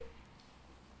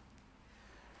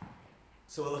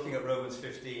So we're looking at Romans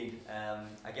 15.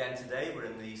 Again today we're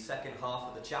in the second half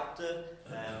of the chapter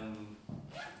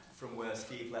from where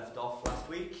Steve left off last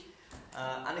week.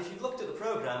 And if you've looked at the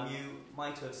programme, you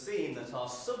might have seen that our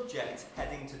subject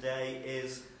heading today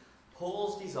is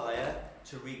Paul's desire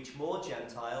to reach more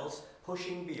Gentiles,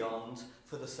 pushing beyond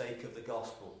for the sake of the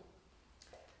gospel.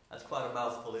 That's quite a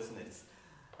mouthful, isn't it?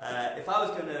 If I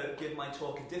was going to give my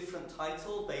talk a different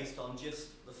title based on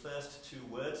just the first two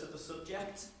words of the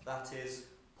subject, that is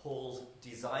Paul's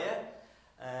desire,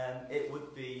 it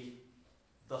would be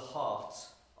the heart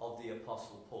of the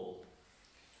Apostle Paul.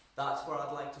 That's where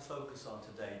I'd like to focus on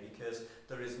today, because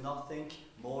there is nothing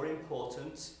more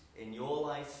important in your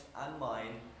life and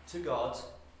mine to God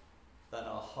than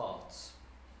our hearts.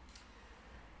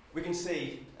 We can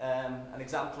see an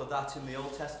example of that in the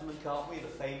Old Testament, can't we? The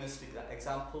famous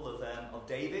example of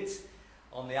David.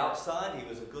 On the outside, he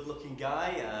was a good-looking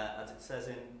guy, as it says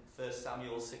in 1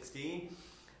 Samuel 16.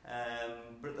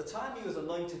 But at the time he was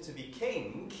anointed to be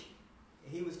king,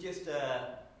 he was just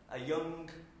a young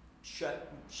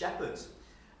shepherd.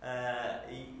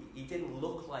 He didn't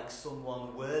look like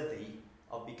someone worthy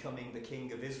of becoming the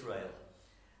king of Israel.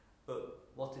 But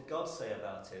what did God say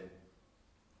about him?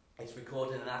 It's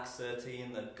recorded in Acts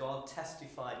 13 that God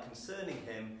testified concerning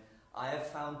him, "I have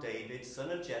found David,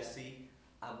 son of Jesse,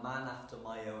 a man after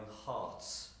my own heart.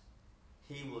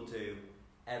 He will do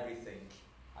everything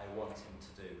I want him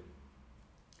to do."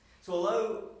 So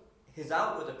although his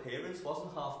outward appearance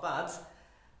wasn't half bad,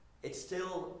 it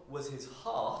still was his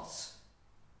heart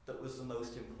that was the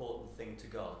most important thing to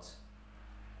God.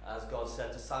 As God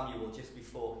said to Samuel just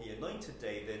before he anointed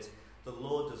David, the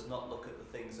Lord does not look at the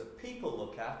things that people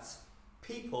look at.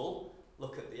 People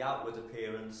look at the outward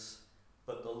appearance,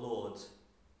 but the Lord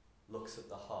looks at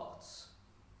the hearts.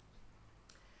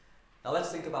 Now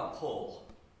let's think about Paul.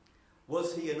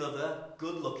 Was he another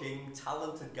good-looking,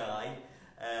 talented guy?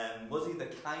 Was he the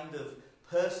kind of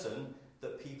person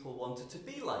that people wanted to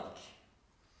be like?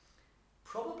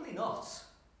 Probably not.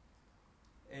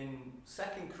 In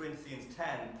 2 Corinthians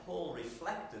 10, Paul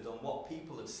reflected on what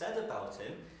people had said about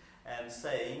him,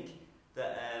 saying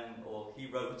that, or he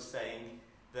wrote saying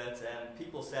that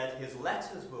people said his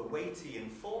letters were weighty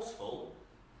and forceful,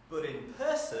 but in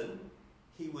person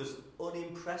he was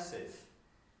unimpressive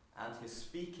and his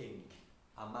speaking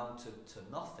amounted to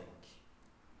nothing.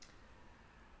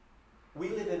 We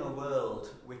live in a world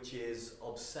which is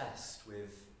obsessed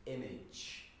with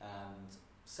image and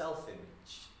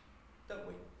self-image, don't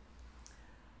we?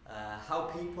 How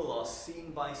people are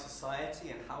seen by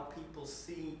society and how people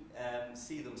see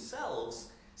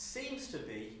themselves seems to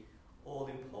be all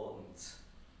important.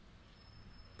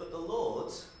 But the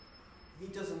Lord, he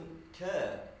doesn't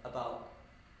care about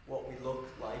what we look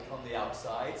like on the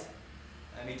outside,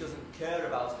 and he doesn't care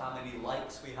about how many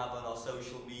likes we have on our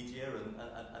social media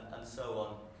and so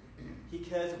on. He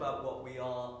cares about what we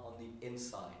are on the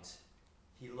inside.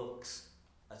 He looks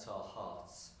at our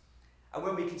hearts. And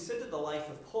when we consider the life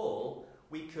of Paul,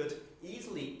 we could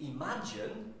easily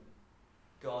imagine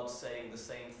God saying the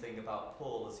same thing about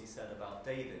Paul as he said about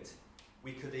David.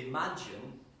 We could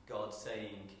imagine God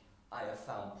saying, "I have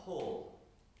found Paul,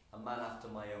 a man after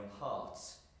my own heart.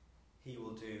 He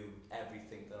will do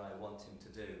everything that I want him to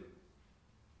do."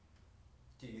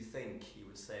 Do you think he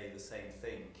would say the same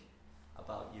thing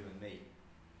about you and me?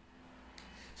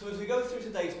 So as we go through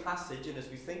today's passage and as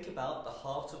we think about the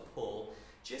heart of Paul,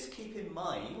 just keep in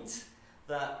mind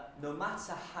that no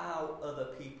matter how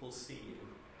other people see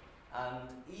you,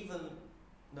 and even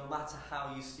no matter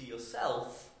how you see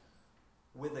yourself,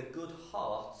 with a good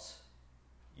heart,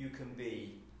 you can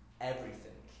be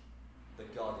everything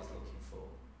that God is looking for.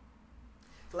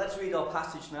 So let's read our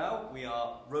passage now. We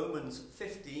are Romans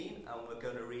 15, and we're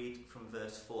going to read from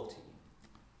verse 14.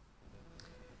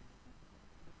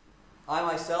 "I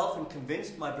myself am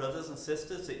convinced, my brothers and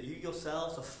sisters, that you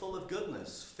yourselves are full of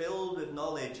goodness, filled with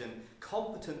knowledge, and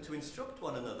competent to instruct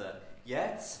one another.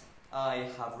 Yet I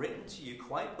have written to you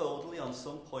quite boldly on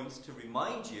some points to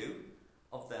remind you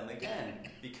of them again,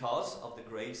 because of the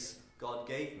grace God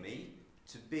gave me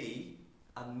to be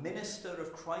a minister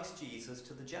of Christ Jesus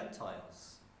to the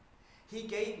Gentiles. He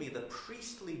gave me the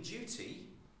priestly duty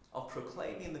of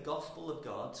proclaiming the gospel of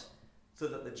God, so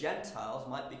that the Gentiles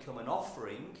might become an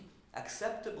offering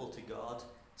acceptable to God,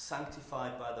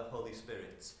 sanctified by the Holy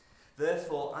Spirit.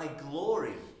 Therefore I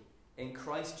glory in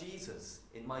Christ Jesus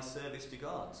in my service to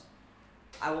God.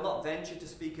 I will not venture to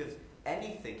speak of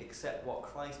anything except what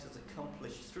Christ has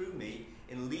accomplished through me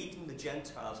in leading the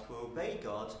Gentiles to obey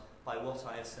God by what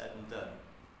I have said and done,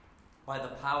 by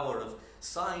the power of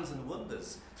signs and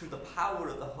wonders, through the power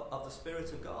of the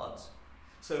Spirit of God.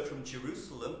 So from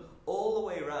Jerusalem all the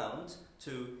way round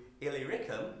to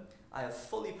Illyricum, I have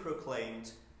fully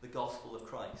proclaimed the gospel of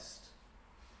Christ.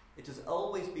 It has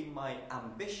always been my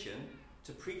ambition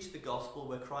to preach the gospel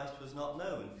where Christ was not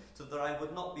known, so that I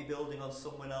would not be building on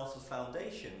someone else's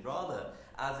foundation. Rather,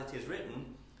 as it is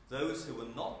written, those who were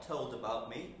not told about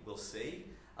me will see,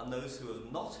 and those who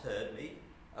have not heard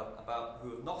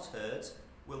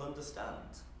will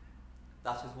understand.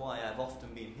 That is why I have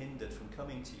often been hindered from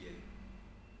coming to you.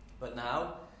 But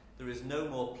now there is no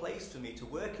more place for me to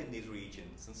work in these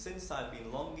regions, and since I've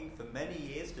been longing for many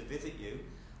years to visit you,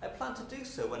 I plan to do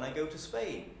so when I go to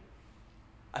Spain.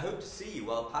 I hope to see you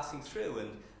while passing through,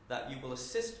 and that you will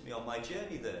assist me on my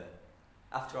journey there,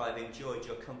 after I've enjoyed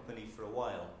your company for a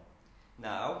while.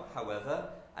 Now, however,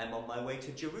 I'm on my way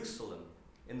to Jerusalem,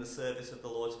 in the service of the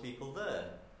Lord's people there.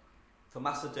 For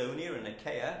Macedonia and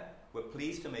Achaia were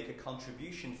pleased to make a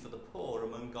contribution for the poor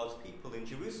among God's people in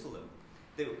Jerusalem.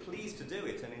 They were pleased to do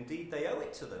it, and indeed they owe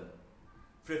it to them.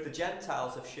 For if the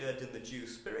Gentiles have shared in the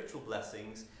Jews' spiritual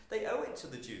blessings, they owe it to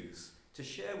the Jews to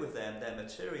share with them their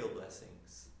material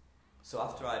blessings. So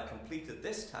after I have completed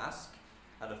this task,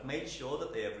 and have made sure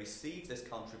that they have received this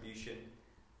contribution,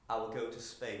 I will go to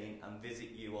Spain and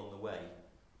visit you on the way.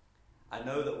 I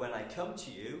know that when I come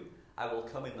to you, I will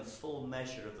come in the full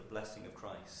measure of the blessing of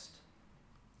Christ.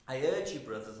 I urge you,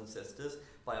 brothers and sisters,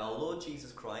 by our Lord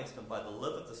Jesus Christ and by the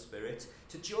love of the Spirit,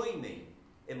 to join me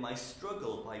in my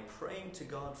struggle by praying to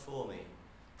God for me.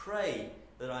 Pray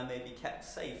that I may be kept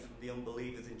safe from the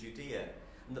unbelievers in Judea,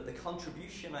 and that the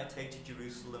contribution I take to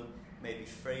Jerusalem may be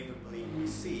favourably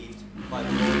received by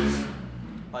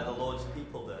the Lord's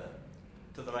people there,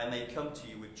 so that I may come to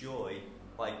you with joy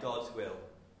by God's will,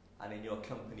 and in your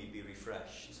company be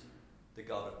refreshed. The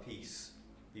God of peace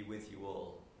be with you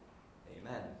all.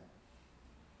 Amen.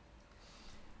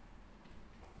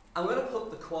 I'm going to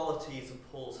put the qualities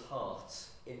of Paul's heart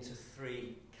into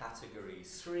three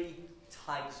categories, three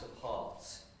types of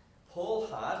hearts. Paul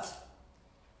had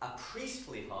a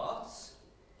priestly heart,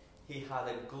 he had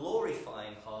a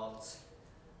glorifying heart,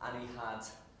 and he had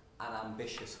an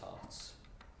ambitious heart.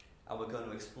 And we're going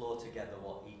to explore together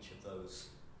what each of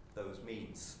those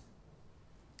means.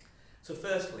 So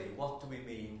firstly, what do we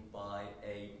mean by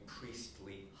a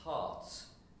priestly heart?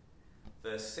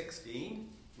 Verse 16,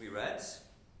 we read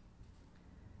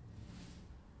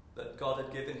that God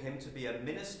had given him to be a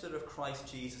minister of Christ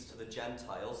Jesus to the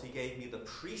Gentiles. He gave me the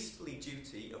priestly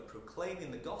duty of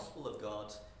proclaiming the gospel of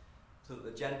God, so that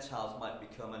the Gentiles might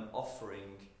become an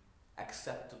offering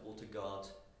acceptable to God,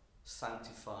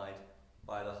 sanctified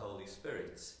by the Holy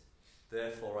Spirit.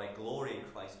 Therefore I glory in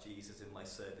Christ Jesus in my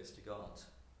service to God.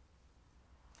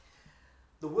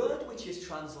 The word which is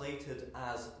translated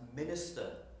as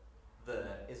minister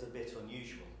there is a bit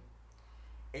unusual.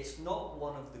 It's not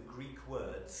one of the Greek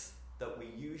words that we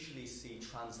usually see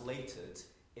translated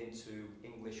into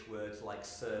English words like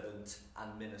servant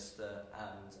and minister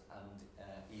and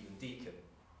even deacon.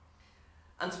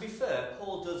 And to be fair,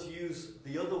 Paul does use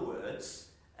the other words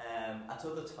at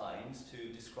other times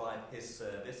to describe his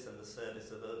service and the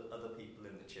service of other people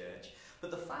in the church. But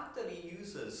the fact that he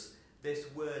uses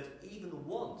this word even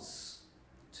once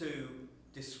to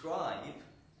describe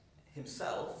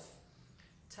himself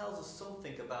tells us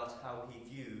something about how he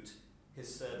viewed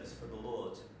his service for the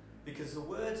Lord. Because the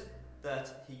word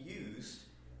that he used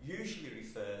usually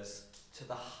refers to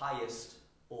the highest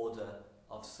order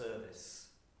of service.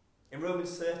 In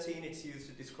Romans 13, it's used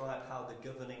to describe how the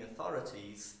governing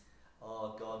authorities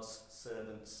are God's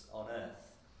servants on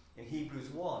earth. In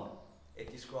Hebrews 1,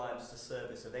 it describes the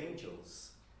service of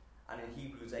angels. And in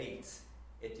Hebrews 8,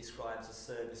 it describes the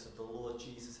service of the Lord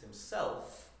Jesus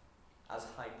himself as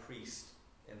high priest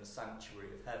in the sanctuary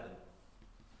of heaven.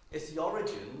 It's the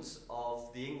origins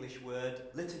of the English word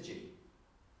liturgy,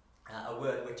 a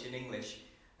word which in English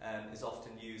is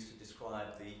often used to describe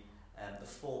the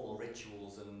formal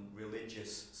rituals and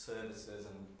religious services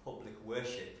and public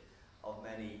worship of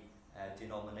many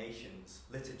denominations,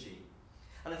 liturgy.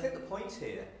 And I think the point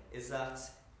here is that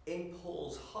in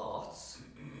Paul's heart,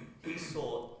 he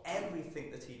saw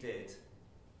everything that he did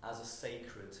as a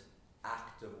sacred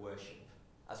act of worship,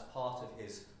 as part of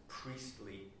his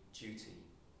priestly duty.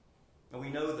 And we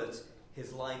know that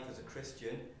his life as a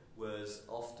Christian was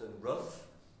often rough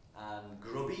and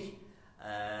grubby.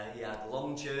 He had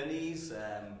long journeys,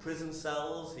 prison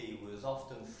cells. He was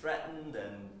often threatened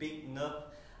and beaten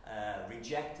up,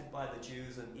 rejected by the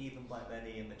Jews and even by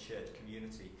many in the church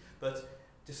community. But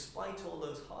despite all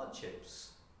those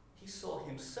hardships, he saw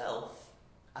himself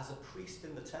as a priest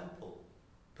in the temple,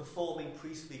 performing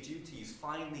priestly duties,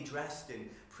 finely dressed in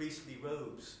priestly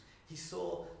robes. He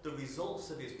saw the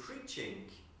results of his preaching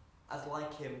as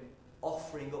like him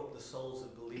offering up the souls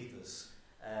of believers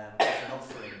as an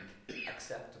offering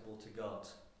acceptable to God.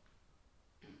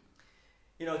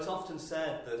 You know, it's often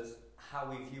said that how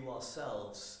we view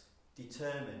ourselves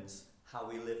determines how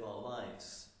we live our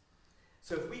lives.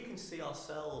 So if we can see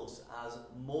ourselves as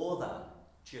more than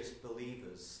just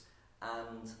believers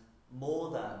and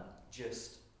more than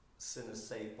just sinners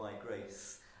saved by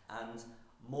grace and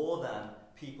more than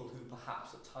people who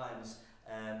perhaps at times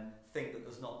think that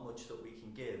there's not much that we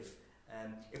can give,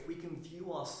 if we can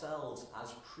view ourselves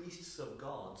as priests of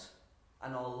God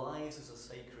and our lives as a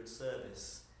sacred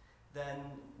service, then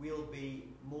we'll be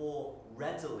more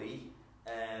readily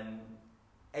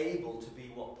able to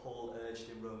be what Paul urged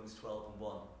in Romans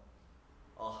 12:1.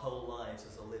 Our whole lives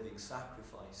as a living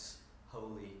sacrifice,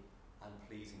 holy and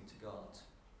pleasing to God.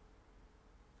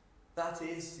 That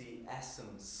is the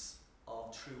essence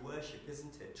of true worship,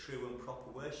 isn't it? True and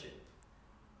proper worship.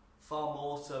 Far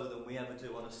more so than we ever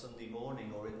do on a Sunday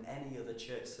morning or in any other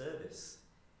church service.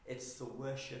 It's the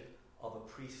worship of a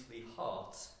priestly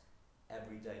heart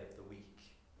every day of the week.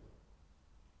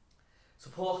 So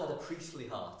Paul had a priestly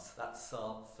heart. That's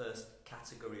our first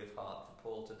category of heart for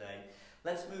Paul today.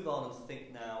 Let's move on and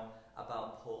think now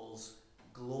about Paul's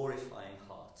glorifying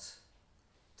heart.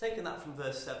 Taking that from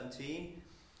verse 17,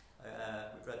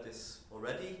 we've read this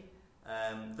already.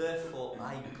 Therefore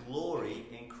I glory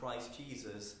in Christ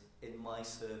Jesus in my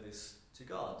service to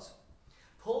God.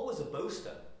 Paul was a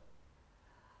boaster.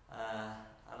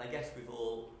 And I guess we've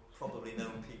all probably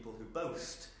known people who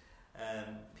boast.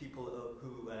 People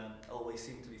who always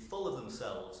seem to be full of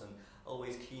themselves and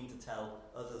always keen to tell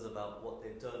others about what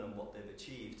they've done and what they've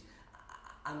achieved.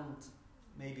 And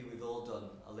maybe we've all done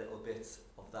a little bit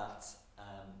of that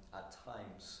at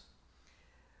times.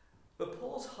 But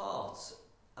Paul's heart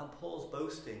and Paul's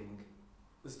boasting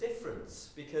was different,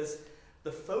 because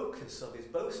the focus of his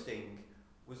boasting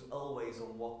was always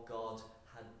on what God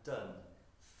had done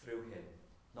through him.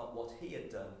 Not what he had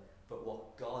done, but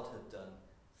what God had done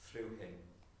through him.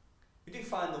 We do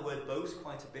find the word boast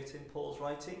quite a bit in Paul's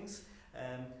writings,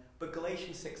 but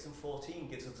Galatians 6:14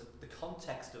 gives us the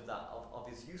context of that, of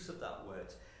his use of that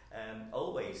word.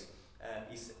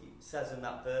 He says in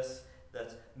that verse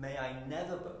that may I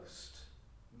never boast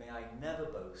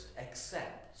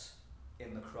except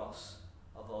in the cross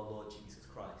of our Lord Jesus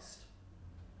Christ.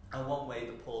 And one way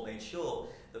that Paul made sure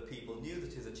that people knew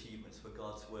that his achievements were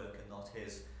God's work and not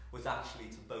his was actually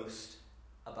to boast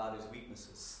about his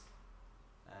weaknesses.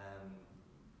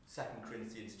 2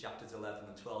 Corinthians chapters 11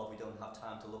 and 12, we don't have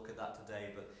time to look at that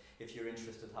today, but if you're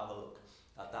interested, have a look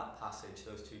at that passage,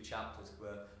 those two chapters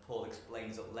where Paul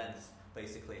explains at length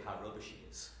basically how rubbish he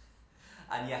is.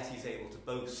 And yet he's able to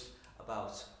boast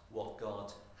about what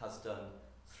God has done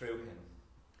through him.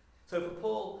 So for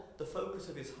Paul, the focus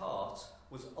of his heart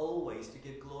was always to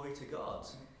give glory to God.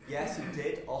 Yes, he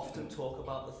did often talk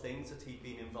about the things that he'd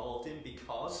been involved in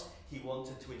because he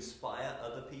wanted to inspire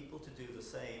other people to do the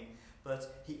same,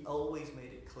 but he always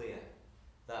made it clear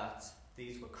that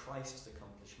these were Christ's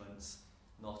accomplishments,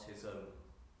 not his own.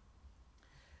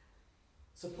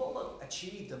 So Paul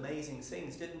achieved amazing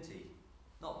things, didn't he?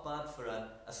 Not bad for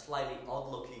a slightly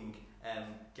odd-looking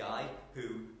guy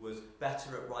who was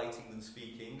better at writing than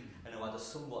speaking and who had a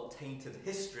somewhat tainted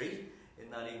history in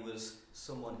that he was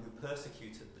someone who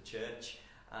persecuted the church,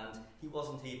 and he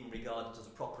wasn't even regarded as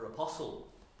a proper apostle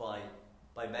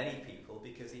by many people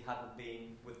because he hadn't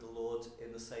been with the Lord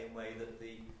in the same way that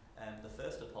the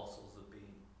first apostles had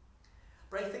been.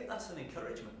 But I think that's an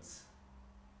encouragement.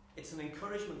 It's an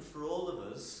encouragement for all of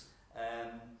us,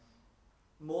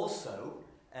 more so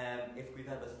if we've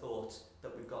ever thought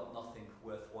that we've got nothing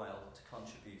worthwhile to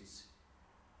contribute.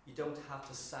 You don't have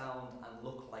to sound and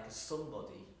look like a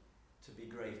somebody to be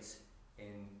great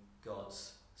in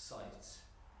God's sight.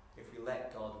 If we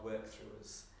let God work through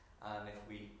us, and if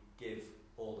we give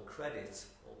all the credit,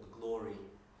 all the glory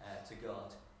to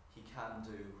God, he can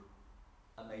do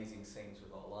amazing things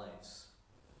with our lives.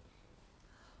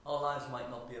 Our lives might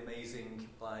not be amazing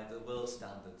by the world's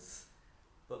standards,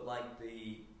 but like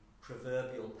the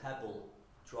proverbial pebble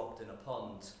dropped in a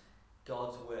pond,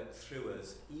 God's work through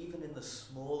us, even in the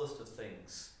smallest of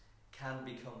things, can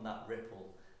become that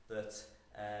ripple that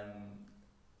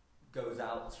goes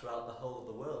out throughout the whole of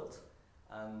the world,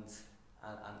 and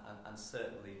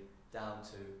certainly down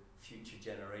to future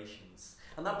generations.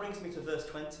 And that brings me to verse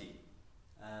 20,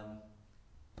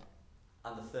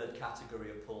 and the third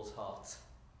category of Paul's heart,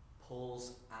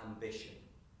 Paul's ambition.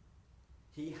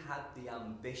 He had the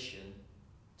ambition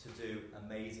to do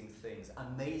amazing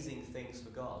things for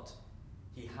God.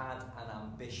 He had an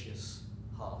ambitious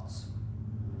heart.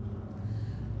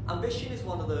 Ambition is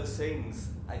one of those things,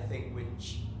 I think,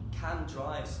 which can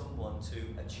drive someone to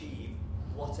achieve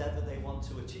whatever they want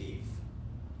to achieve.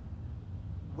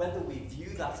 Whether we view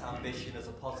that ambition as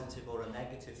a positive or a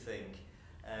negative thing,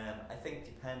 I think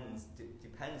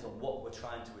depends on what we're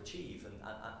trying to achieve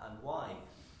and why.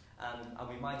 And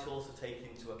we might also take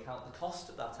into account the cost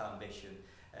of that ambition.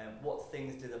 What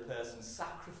things did a person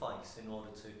sacrifice in order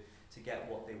to get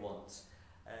what they want?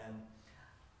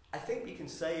 I think we can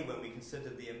say, when we consider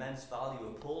the immense value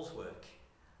of Paul's work,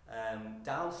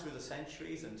 down through the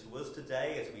centuries and to us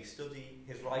today as we study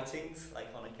his writings, like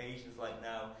on occasions like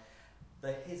now,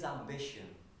 that his ambition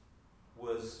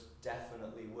was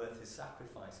definitely worth his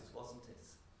sacrifices, wasn't it?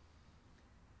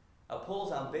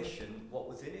 Paul's ambition, what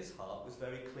was in his heart, was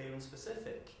very clear and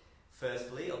specific.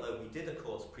 Firstly, although he did of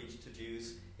course preach to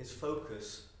Jews, his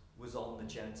focus was on the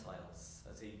Gentiles,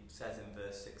 as he says in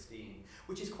verse 16,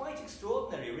 which is quite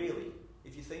extraordinary really,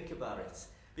 if you think about it,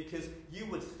 because you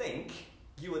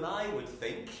and I would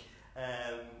think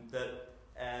that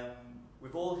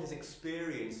with all his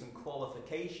experience and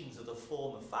qualifications of the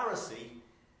former Pharisee,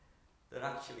 that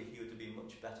actually he would have been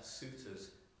much better suited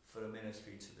for a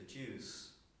ministry to the Jews.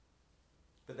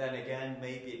 But then again,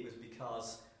 maybe it was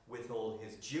because with all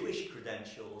his Jewish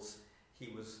credentials,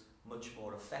 he was much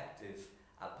more effective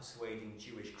at persuading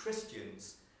Jewish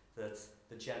Christians that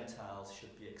the Gentiles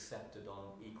should be accepted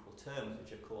on equal terms,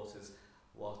 which of course is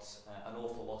what an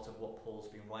awful lot of what Paul's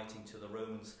been writing to the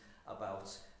Romans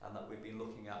about, and that we've been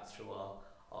looking at through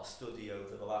our study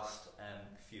over the last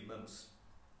few months.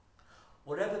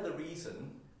 Whatever the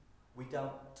reason, we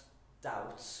don't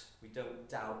doubt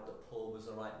that Paul was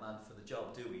the right man for the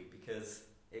job, do we? Because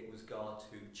it was God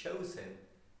who chose him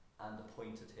and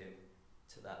appointed him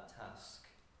to that task.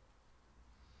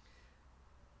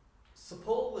 So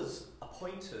Paul was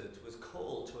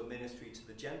called to a ministry to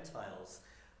the Gentiles,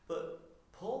 but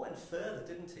Paul went further,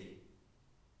 didn't he?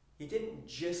 He didn't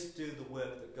just do the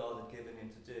work that God had given him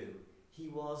to do. He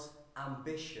was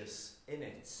ambitious in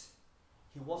it.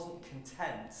 He wasn't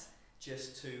content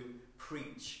just to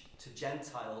preach to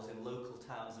Gentiles in local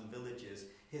towns and villages.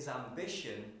 His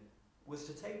ambition was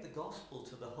to take the gospel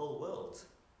to the whole world.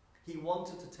 He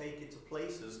wanted to take it to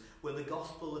places where the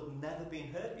gospel had never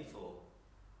been heard before.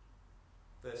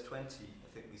 Verse 20,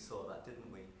 I think we saw that,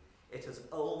 didn't we? It has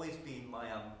always been my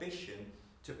ambition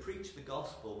to preach the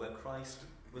gospel where Christ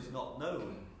was not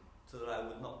known, so that I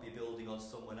would not be building on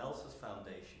someone else's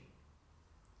foundation.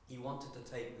 He wanted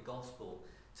to take the gospel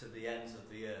to the ends of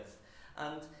the earth.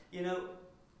 And, you know,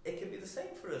 it can be the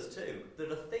same for us too.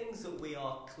 There are things that we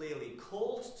are clearly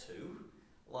called to,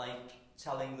 like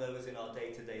telling those in our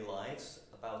day-to-day lives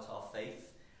about our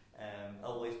faith,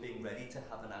 always being ready to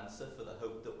have an answer for the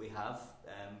hope that we have,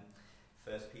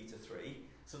 1 Peter 3.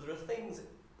 So there are things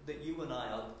that you and I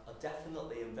are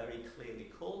definitely and very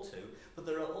clearly called to, but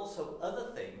there are also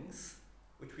other things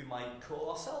which we might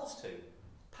call ourselves to,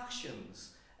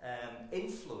 passions,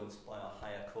 influenced by our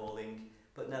higher calling,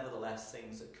 but nevertheless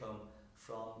things that come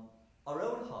from our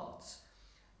own hearts.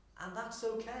 And that's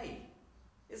okay,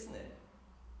 isn't it?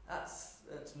 That's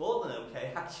more than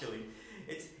okay, actually.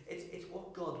 It's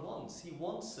what God wants. He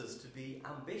wants us to be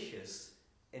ambitious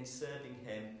in serving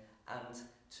him and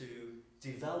to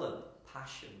develop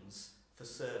passions for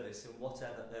service in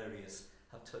whatever areas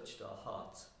have touched our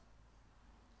heart.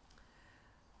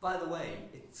 By the way,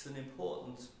 it's an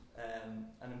important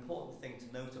thing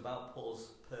to note about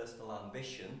Paul's personal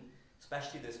ambition,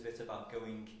 especially this bit about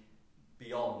going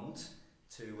beyond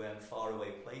to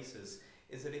faraway places,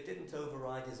 is that it didn't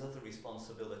override his other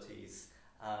responsibilities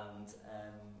and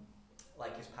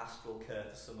like his pastoral care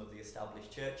for some of the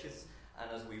established churches. And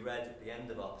as we read at the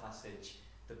end of our passage,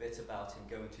 the bit about him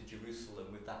going to Jerusalem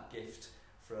with that gift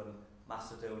from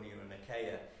Macedonia and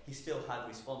Achaia, he still had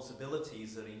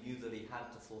responsibilities that he knew that he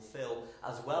had to fulfill,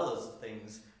 as well as the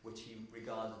things which he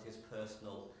regarded his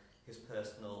personal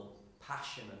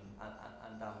passion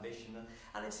and ambition.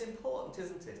 And it's important,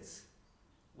 isn't it?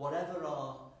 Whatever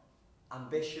our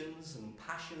ambitions and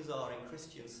passions are in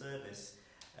Christian service,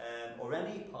 or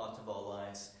any part of our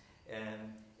lives,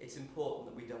 it's important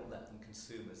that we don't let them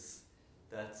consume us.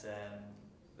 That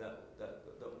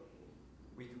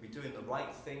we can be doing the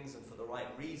right things and for the right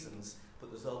reasons,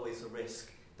 but there's always a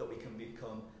risk that we can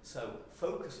become so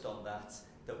focused on that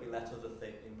we let other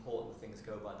important things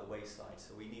go by the wayside.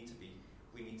 So we need to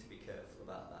be careful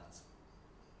about that.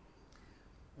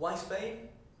 Why Spain?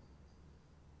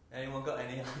 Anyone got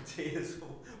any ideas?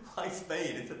 Why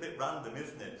Spain? It's a bit random,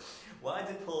 isn't it? Why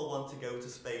did Paul want to go to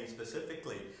Spain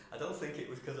specifically? I don't think it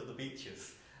was because of the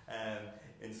beaches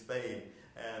in Spain.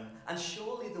 And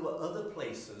surely there were other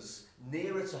places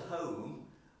nearer to home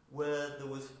where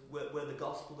the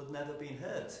gospel had never been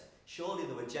heard. Surely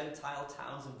there were Gentile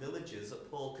towns and villages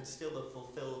that Paul could still have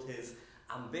fulfilled his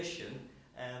ambition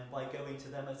by going to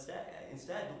them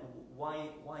instead.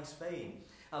 Why Spain?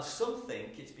 Now some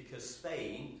think it's because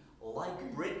Spain,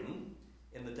 like Britain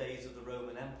in the days of the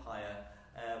Roman Empire,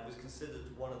 was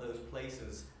considered one of those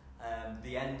places,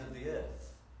 the end of the earth.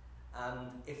 And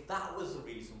if that was the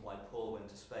reason why Paul went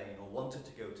to Spain or wanted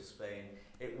to go to Spain,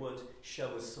 it would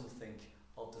show us something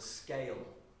of the scale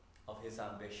of his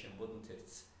ambition, wouldn't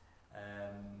it?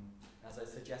 As I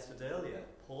suggested earlier,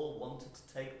 Paul wanted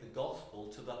to take the gospel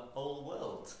to the whole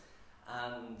world,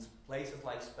 and places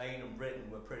like Spain and Britain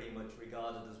were pretty much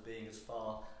regarded as being as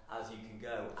far as you can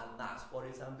go, and that's what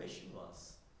his ambition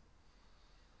was.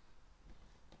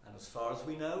 And as far as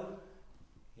we know,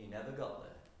 he never got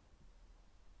there.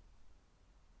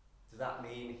 Does that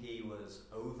mean he was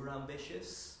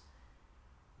over-ambitious?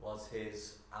 Was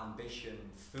his ambition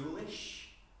foolish?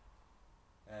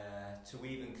 To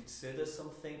even consider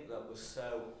something that was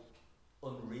so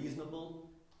unreasonable,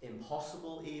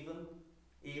 impossible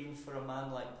even for a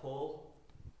man like Paul?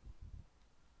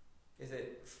 Is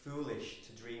it foolish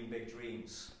to dream big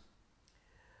dreams?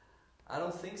 I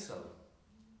don't think so.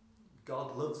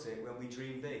 God loves it when we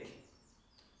dream big,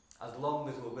 as long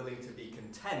as we're willing to be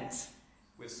content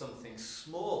with something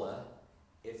smaller,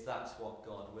 if that's what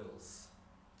God wills.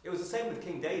 It was the same with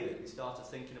King David. We started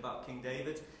thinking about King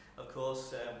David. Of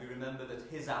course, we remember that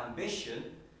his ambition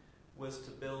was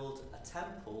to build a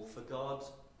temple for God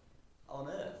on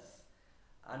earth.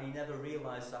 And he never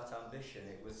realised that ambition.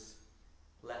 It was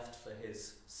left for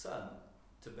his son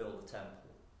to build the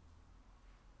temple.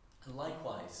 And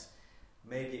likewise,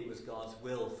 maybe it was God's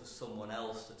will for someone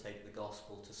else to take the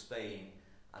gospel to Spain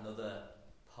and other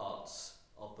parts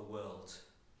of the world.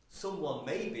 Someone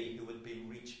maybe who had been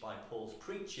reached by Paul's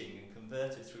preaching and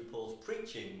converted through Paul's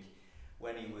preaching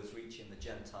when he was reaching the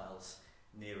Gentiles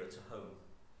nearer to home.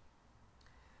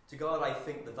 To God, I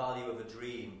think the value of a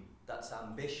dream that's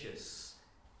ambitious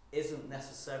isn't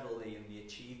necessarily in the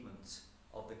achievement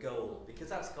of the goal, because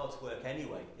that's God's work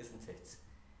anyway, isn't it?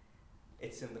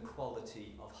 It's in the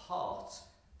quality of heart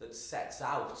that sets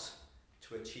out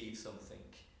to achieve something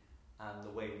and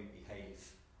the way we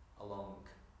behave along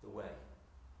the way.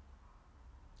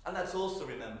 And let's also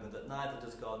remember that neither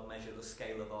does God measure the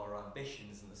scale of our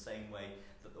ambitions in the same way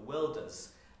that the world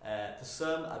does. For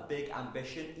some, a big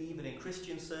ambition, even in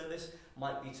Christian service,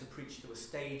 might be to preach to a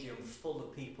stadium full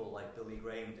of people like Billy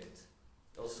Graham did,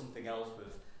 or something else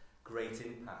with great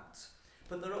impact.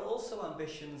 But there are also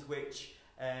ambitions which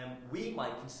we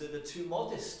might consider too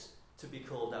modest to be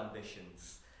called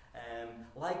ambitions.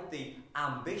 Like the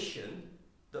ambition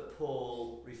that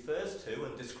Paul refers to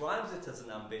and describes it as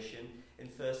an ambition in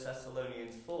 1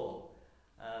 Thessalonians 4.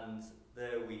 And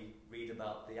there we read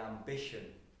about the ambition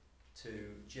to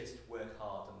just work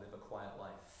hard and live a quiet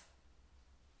life.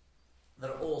 There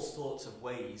are all sorts of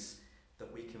ways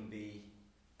that we can be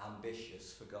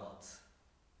ambitious for God.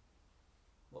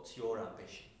 What's your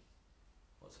ambition?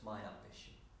 What's my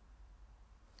ambition?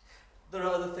 There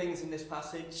are other things in this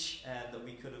passage that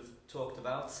we could have talked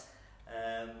about.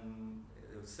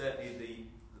 Certainly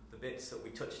the bits that we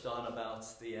touched on about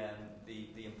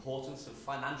the importance of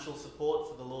financial support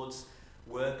for the Lord's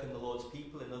work and the Lord's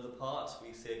people in other parts.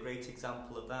 We see a great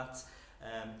example of that.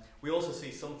 We also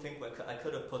see something where I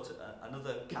could have put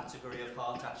another category of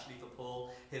heart actually for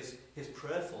Paul, his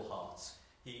prayerful heart.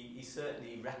 He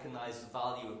certainly recognised the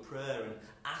value of prayer and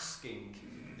asking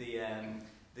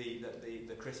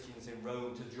the Christians in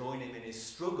Rome to join him in his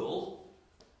struggle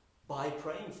by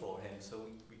praying for him. So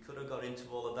we could have got into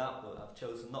all of that, but I've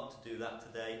chosen not to do that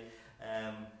today.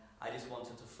 I just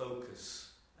wanted to focus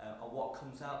on what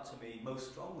comes out to me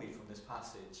most strongly from this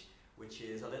passage, which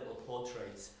is a little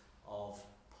portrait of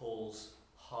Paul's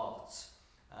heart.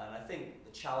 And I think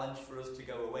the challenge for us to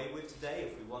go away with today,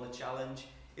 if we want a challenge,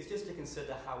 is just to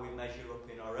consider how we measure up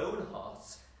in our own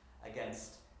hearts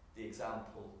against the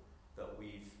example that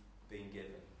we've been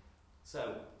given.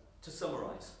 So, to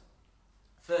summarise,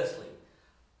 firstly,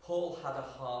 Paul had a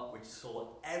heart which saw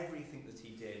everything that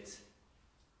he did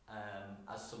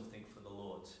as something for the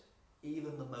Lord,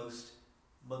 even the most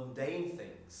mundane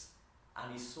things,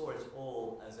 and he saw it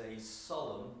all as a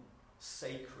solemn,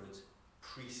 sacred,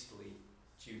 priestly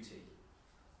duty.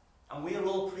 And we are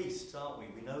all priests, aren't we?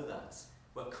 We know that.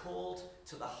 We're called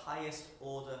to the highest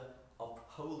order of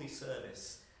holy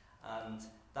service, and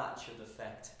that should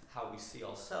affect how we see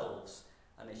ourselves,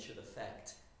 and it should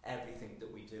affect everything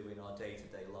that we do in our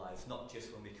day-to-day lives, not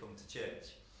just when we come to church.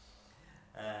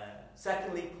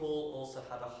 Secondly, Paul also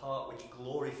had a heart which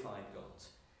glorified God.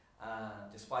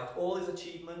 Despite all his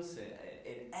achievements,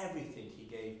 in everything he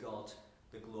gave God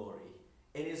the glory.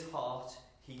 In his heart,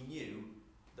 he knew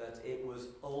that it was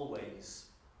always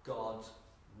God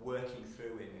working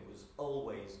through him. It was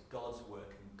always God's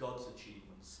work and God's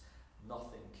achievements,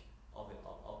 nothing of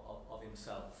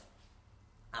himself.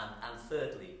 And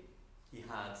thirdly, he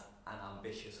had an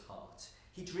ambitious heart.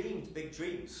 He dreamed big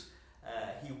dreams.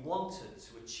 He wanted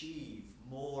to achieve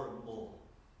more and more,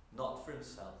 not for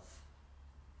himself,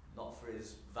 not for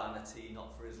his vanity,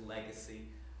 not for his legacy,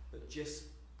 but just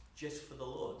for the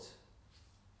Lord.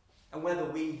 And whether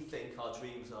we think our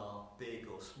dreams are big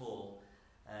or small,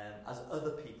 as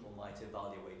other people might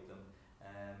evaluate them,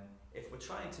 if we're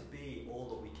trying to be all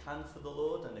that we can for the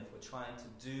Lord, and if we're trying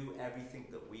to do everything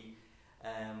that we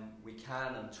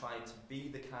can, and trying to be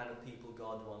the kind of people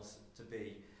God wants to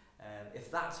be,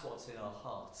 if that's what's in our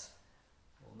heart,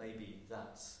 well, maybe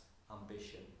that's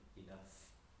ambition enough.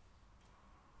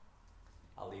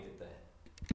 I'll leave it there.